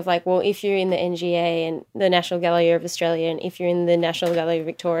this thing of like, well, if you're in the NGA and the National Gallery of Australia and if you're in the National Gallery of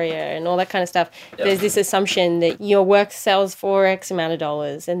Victoria and all that kind of stuff, there's this assumption that your work sells for X amount of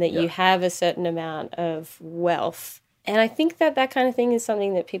dollars and that you have a certain amount of wealth. And I think that kind of thing is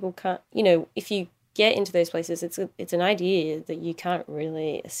something that people can't, if you get into those places, it's an idea that you can't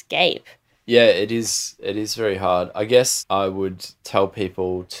really escape. Yeah, it is very hard. I guess I would tell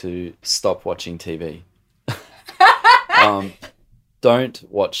people to stop watching TV. Don't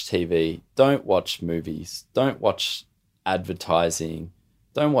watch TV. Don't watch movies. Don't watch advertising.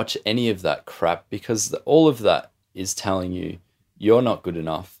 Don't watch any of that crap because all of that is telling you you're not good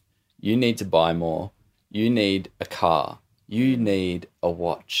enough. You need to buy more. You need a car. You need a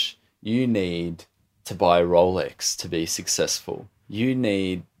watch. You need to buy a Rolex to be successful. You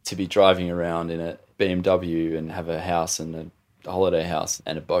need to be driving around in a BMW and have a house and a holiday house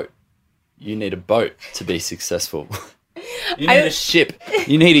and a boat. You need a boat to be successful. You need a ship.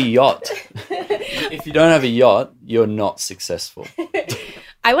 You need a yacht. If you don't have a yacht, you're not successful.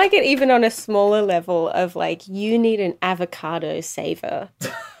 I like it even on a smaller level of like, you need an avocado saver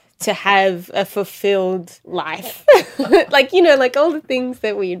to have a fulfilled life. like all the things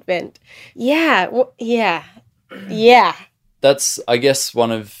that we invent. Yeah. Yeah. That's, I guess,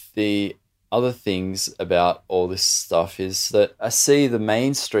 one of the other things about all this stuff is that I see the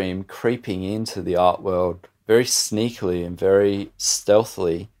mainstream creeping into the art world very sneakily and very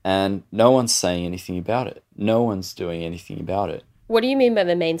stealthily, and no one's saying anything about it. No one's doing anything about it. What do you mean by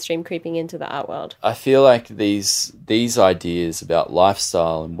the mainstream creeping into the art world? I feel like these ideas about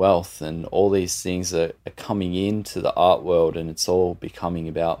lifestyle and wealth and all these things are coming into the art world, and it's all becoming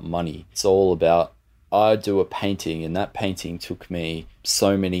about money. It's all about, I do a painting and that painting took me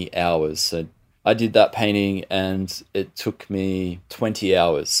so many hours. So I did that painting and it took me 20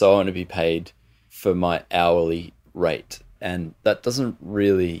 hours. So I want to be paid for my hourly rate. And that doesn't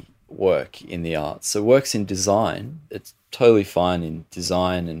really work in the arts. So it works in design. It's totally fine in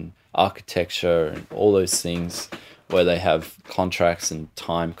design and architecture and all those things where they have contracts and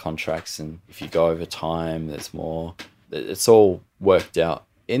time contracts. And if you go over time, there's more. It's all worked out.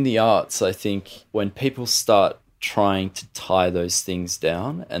 In the arts, I think when people start trying to tie those things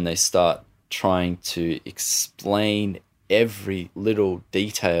down and they start trying to explain every little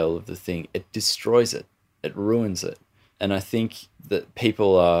detail of the thing, it destroys it. It ruins it. And I think that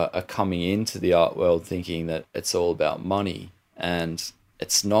people are coming into the art world thinking that it's all about money, and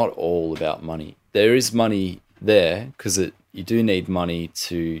it's not all about money. There is money there because you do need money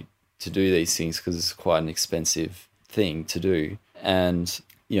to do these things because it's quite an expensive thing to do. And,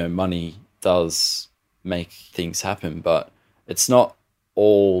 money does make things happen, but it's not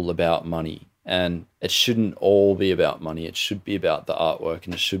all about money. And it shouldn't all be about money. It should be about the artwork,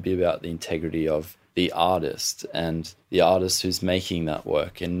 and it should be about the integrity of the artist and the artist who's making that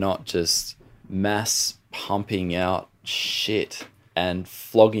work, and not just mass pumping out shit and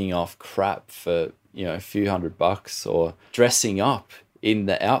flogging off crap for, a few $100 or dressing up in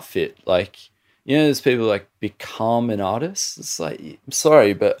the outfit. Like, there's people like become an artist. It's like, I'm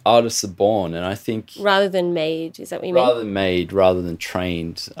sorry, but artists are born. And I think rather than made, is that what you mean? Rather than made, rather than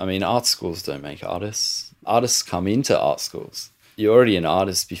trained. I mean, art schools don't make artists. Artists come into art schools. You're already an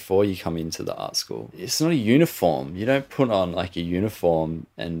artist before you come into the art school. It's not a uniform. You don't put on like a uniform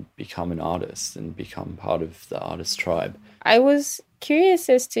and become an artist and become part of the artist tribe. I was curious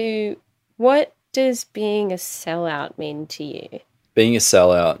as to, what does being a sellout mean to you? Being a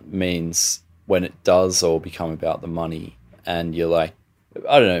sellout means when it does all become about the money and you're like,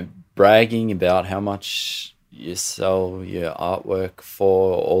 I don't know, bragging about how much you sell your artwork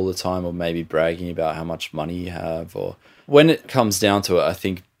for all the time, or maybe bragging about how much money you have. Or when it comes down to it, I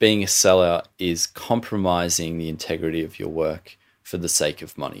think being a sellout is compromising the integrity of your work for the sake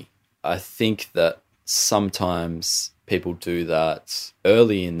of money. I think that sometimes people do that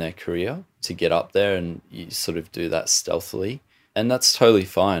early in their career to get up there, and you sort of do that stealthily. And that's totally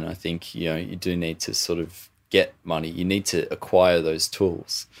fine. I think, you do need to sort of get money. You need to acquire those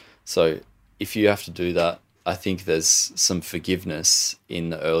tools. So if you have to do that, I think there's some forgiveness in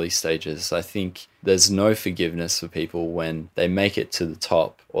the early stages. I think there's no forgiveness for people when they make it to the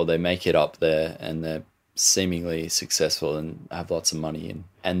top, or they make it up there and they're seemingly successful and have lots of money.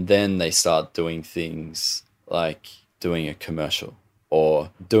 And then they start doing things like doing a commercial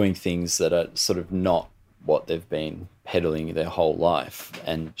or doing things that are sort of not what they've been peddling their whole life,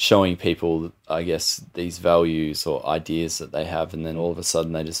 and showing people, I guess, these values or ideas that they have. And then all of a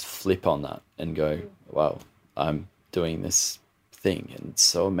sudden they just flip on that and go, wow, I'm doing this thing and it's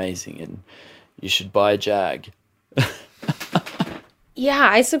so amazing and you should buy a Jag. Yeah,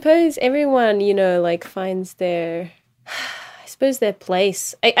 I suppose everyone, finds their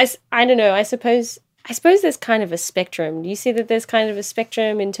place. I don't know. I suppose there's kind of a spectrum. Do you see that there's kind of a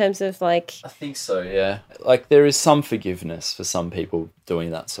spectrum in terms of like... I think so, yeah. Like there is some forgiveness for some people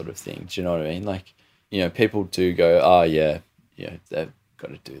doing that sort of thing. Do you know what I mean? Like, people do go, oh yeah, they've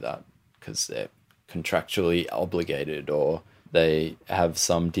got to do that because they're contractually obligated, or they have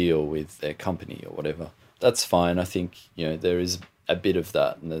some deal with their company or whatever. That's fine. I think, there is a bit of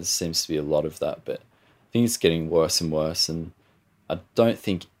that, and there seems to be a lot of that, but I think it's getting worse and worse, and I don't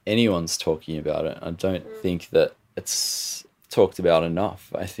think anyone's talking about it. I don't think that it's talked about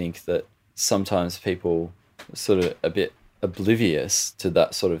enough. I think that sometimes people are sort of a bit oblivious to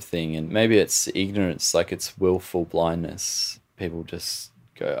that sort of thing, and maybe it's ignorance, like it's willful blindness. People just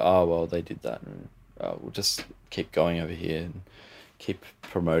go, oh, well, they did that, and we'll just keep going over here and keep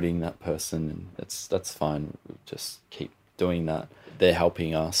promoting that person, and that's fine. We'll just keep doing that. They're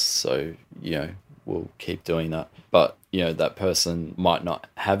helping us, so, we'll keep doing that. But, that person might not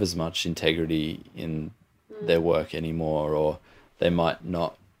have as much integrity in their work anymore, or they might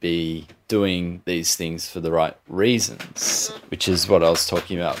not be doing these things for the right reasons, which is what I was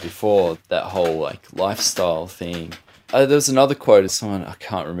talking about before, that whole like lifestyle thing. There was another quote of someone, I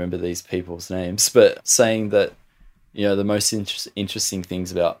can't remember these people's names, but saying that You know, the most interesting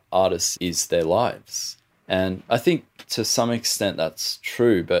things about artists is their lives. And I think to some extent that's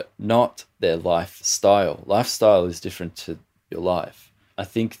true, but not their lifestyle. Lifestyle is different to your life. I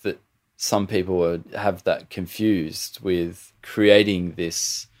think that some people would have that confused with creating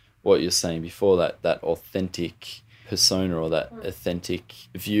this, what you're saying before, that authentic persona or that authentic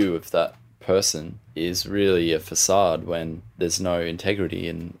view of that person is really a facade when there's no integrity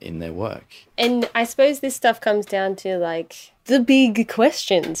in their work. And I suppose this stuff comes down to like the big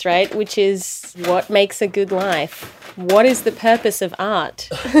questions, right? Which is, what makes a good life? What is the purpose of art?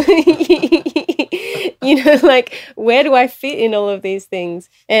 You know, like, where do I fit in all of these things?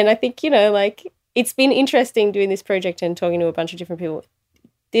 And I think, you know, like, it's been interesting doing this project and talking to a bunch of different people.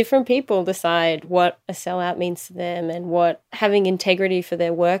 Different people decide what a sellout means to them and what having integrity for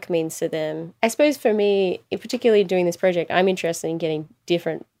their work means to them. I suppose for me, particularly doing this project, I'm interested in getting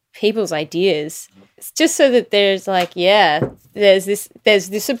different people's ideas. It's just so that there's like, yeah, there's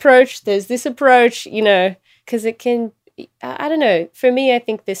this approach, you know, because it can, I don't know. For me, I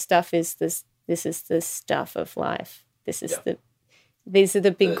think this stuff is this is the stuff of life. These are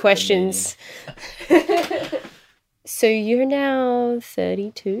the big questions. So you're now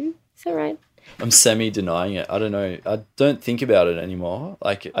 32, is that right? I'm semi-denying it. I don't know. I don't think about it anymore.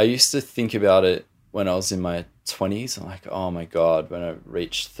 Like, I used to think about it when I was in my 20s. I'm like, oh my God, when I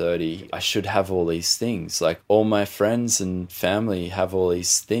reach 30, I should have all these things. Like, all my friends and family have all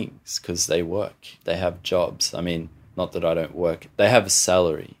these things because they work. They have jobs. I mean, not that I don't work. They have a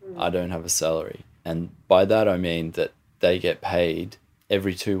salary. I don't have a salary. And by that, I mean that they get paid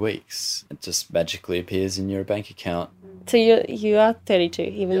every 2 weeks. It just magically appears in your bank account. So you are 32,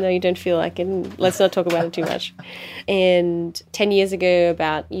 even though you don't feel like it. And let's not talk about it too much. And 10 years ago,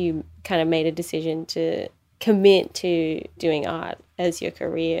 you kind of made a decision to commit to doing art as your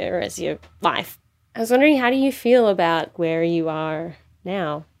career, as your life. I was wondering, how do you feel about where you are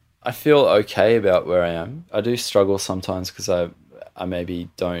now? I feel okay about where I am. I do struggle sometimes because I maybe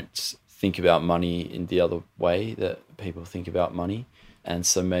don't think about money in the other way that people think about money. And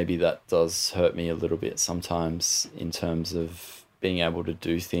so maybe that does hurt me a little bit sometimes in terms of being able to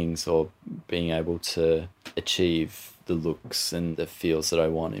do things or being able to achieve the looks and the feels that I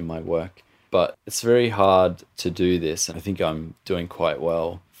want in my work. But it's very hard to do this. And I think I'm doing quite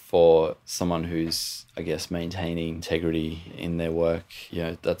well for someone who's, I guess, maintaining integrity in their work. You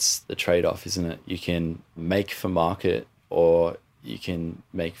know, that's the trade-off, isn't it? You can make for market, or you can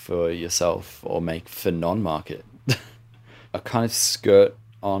make for yourself, or make for non-market. I kind of skirt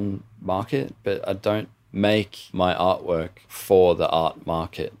on market, but I don't make my artwork for the art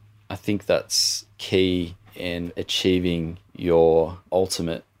market. I think that's key in achieving your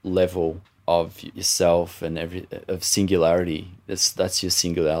ultimate level of yourself and of singularity. That's your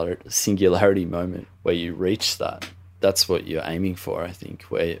singularity moment where you reach that. That's what you're aiming for, I think,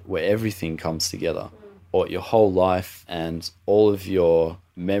 where everything comes together. Or your whole life and all of your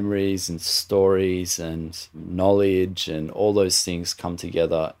memories and stories and knowledge and all those things come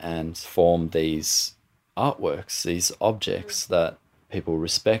together and form these artworks, these objects that people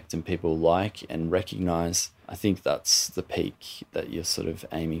respect and people like and recognize. I think that's the peak that you're sort of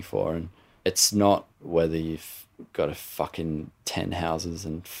aiming for. And it's not whether you've got a fucking 10 houses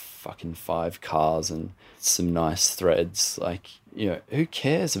and fucking 5 cars and some nice threads. Like, you know, who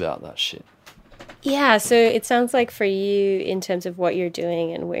cares about that shit? Yeah, so it sounds like for you, in terms of what you're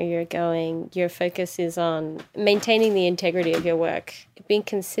doing and where you're going, your focus is on maintaining the integrity of your work, being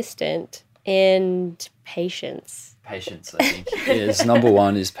consistent, and patience. Patience, I think. Yes, number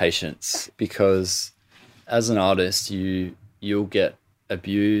one is patience, because as an artist, you'll get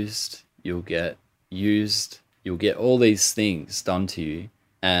abused, you'll get used, you'll get all these things done to you,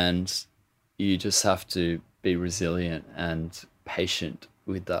 and you just have to be resilient and patient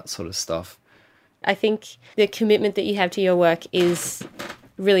with that sort of stuff. I think the commitment that you have to your work is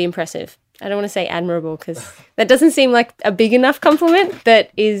really impressive. I don't want to say admirable, because that doesn't seem like a big enough compliment.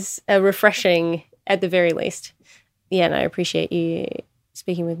 That is refreshing at the very least. Yeah, and I appreciate you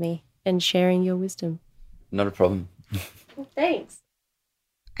speaking with me and sharing your wisdom. Not a problem. Thanks.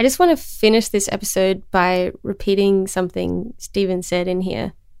 I just want to finish this episode by repeating something Stephen said in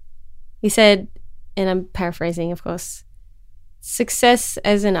here. He said, and I'm paraphrasing, of course, success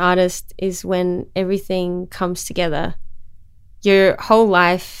as an artist is when everything comes together. Your whole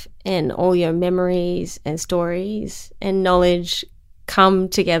life and all your memories and stories and knowledge come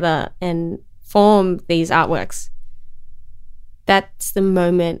together and form these artworks. That's the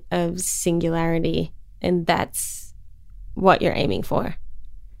moment of singularity, and that's what you're aiming for.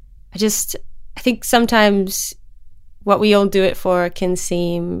 I think sometimes what we all do it for can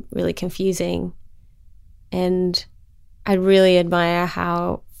seem really confusing, and I really admire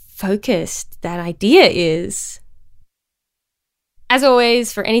how focused that idea is. As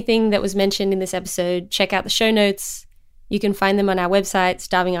always, for anything that was mentioned in this episode, check out the show notes. You can find them on our website,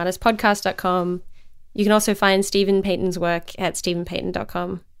 starvingartistpodcast.com. You can also find Stephen Payton's work at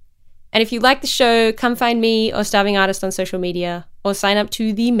stephenpayton.com. And if you like the show, come find me or Starving Artist on social media or sign up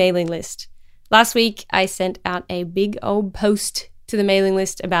to the mailing list. Last week, I sent out a big old post to the mailing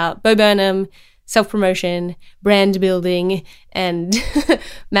list about Bo Burnham, self-promotion, brand building, and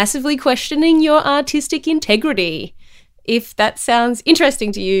massively questioning your artistic integrity. If that sounds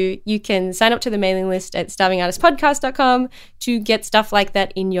interesting to you, you can sign up to the mailing list at starvingartistpodcast.com to get stuff like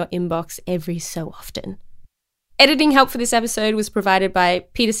that in your inbox every so often. Editing help for this episode was provided by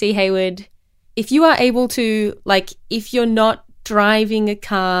Peter C. Hayward. If you are able to, if you're not driving a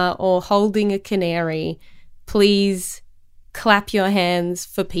car or holding a canary, please clap your hands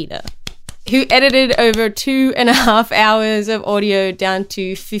for Peter, who edited over 2.5 hours of audio down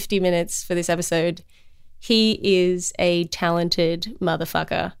to 50 minutes for this episode. He is a talented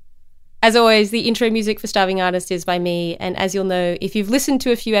motherfucker. As always, the intro music for Starving Artist is by me, and as you'll know, if you've listened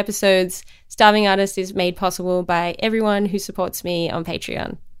to a few episodes, Starving Artist is made possible by everyone who supports me on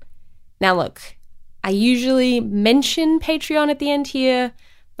Patreon. Now look, I usually mention Patreon at the end here,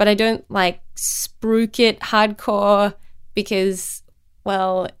 but I don't spruik it hardcore because,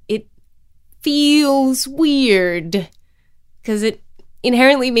 well, it feels weird because it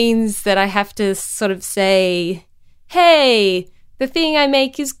inherently means that I have to sort of say, hey, the thing I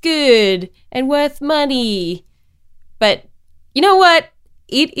make is good and worth money. But you know what?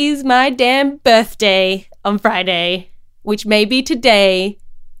 It is my damn birthday on Friday, which may be today.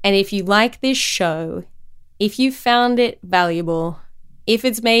 And if you like this show, if you found it valuable, if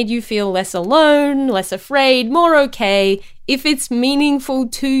it's made you feel less alone, less afraid, more okay, if it's meaningful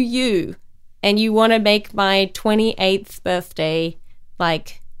to you, and you want to make my 28th birthday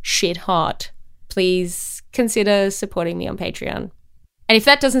shit hot, please consider supporting me on Patreon. And if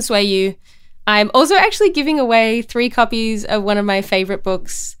that doesn't sway you, I'm also actually giving away 3 copies of one of my favorite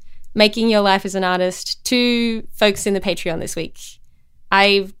books, Making Your Life as an Artist, to folks in the Patreon this week.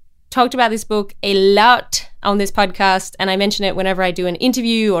 I've talked about this book a lot on this podcast, and I mention it whenever I do an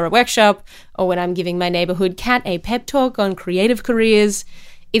interview or a workshop, or when I'm giving my neighborhood cat a pep talk on creative careers.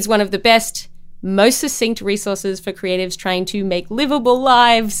 It's one of the best, most succinct resources for creatives trying to make livable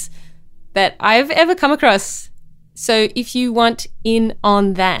lives that I've ever come across. So if you want in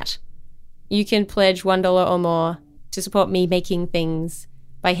on that, you can pledge $1 or more to support me making things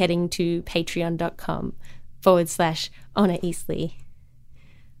by heading to patreon.com/Ona Eastley.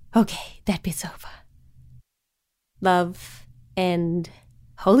 Okay, that bit's over. Love, and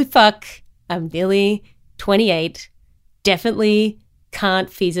holy fuck, I'm nearly 28. Definitely can't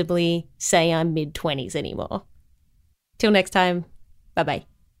feasibly say I'm mid-20s anymore. Till next time, bye-bye.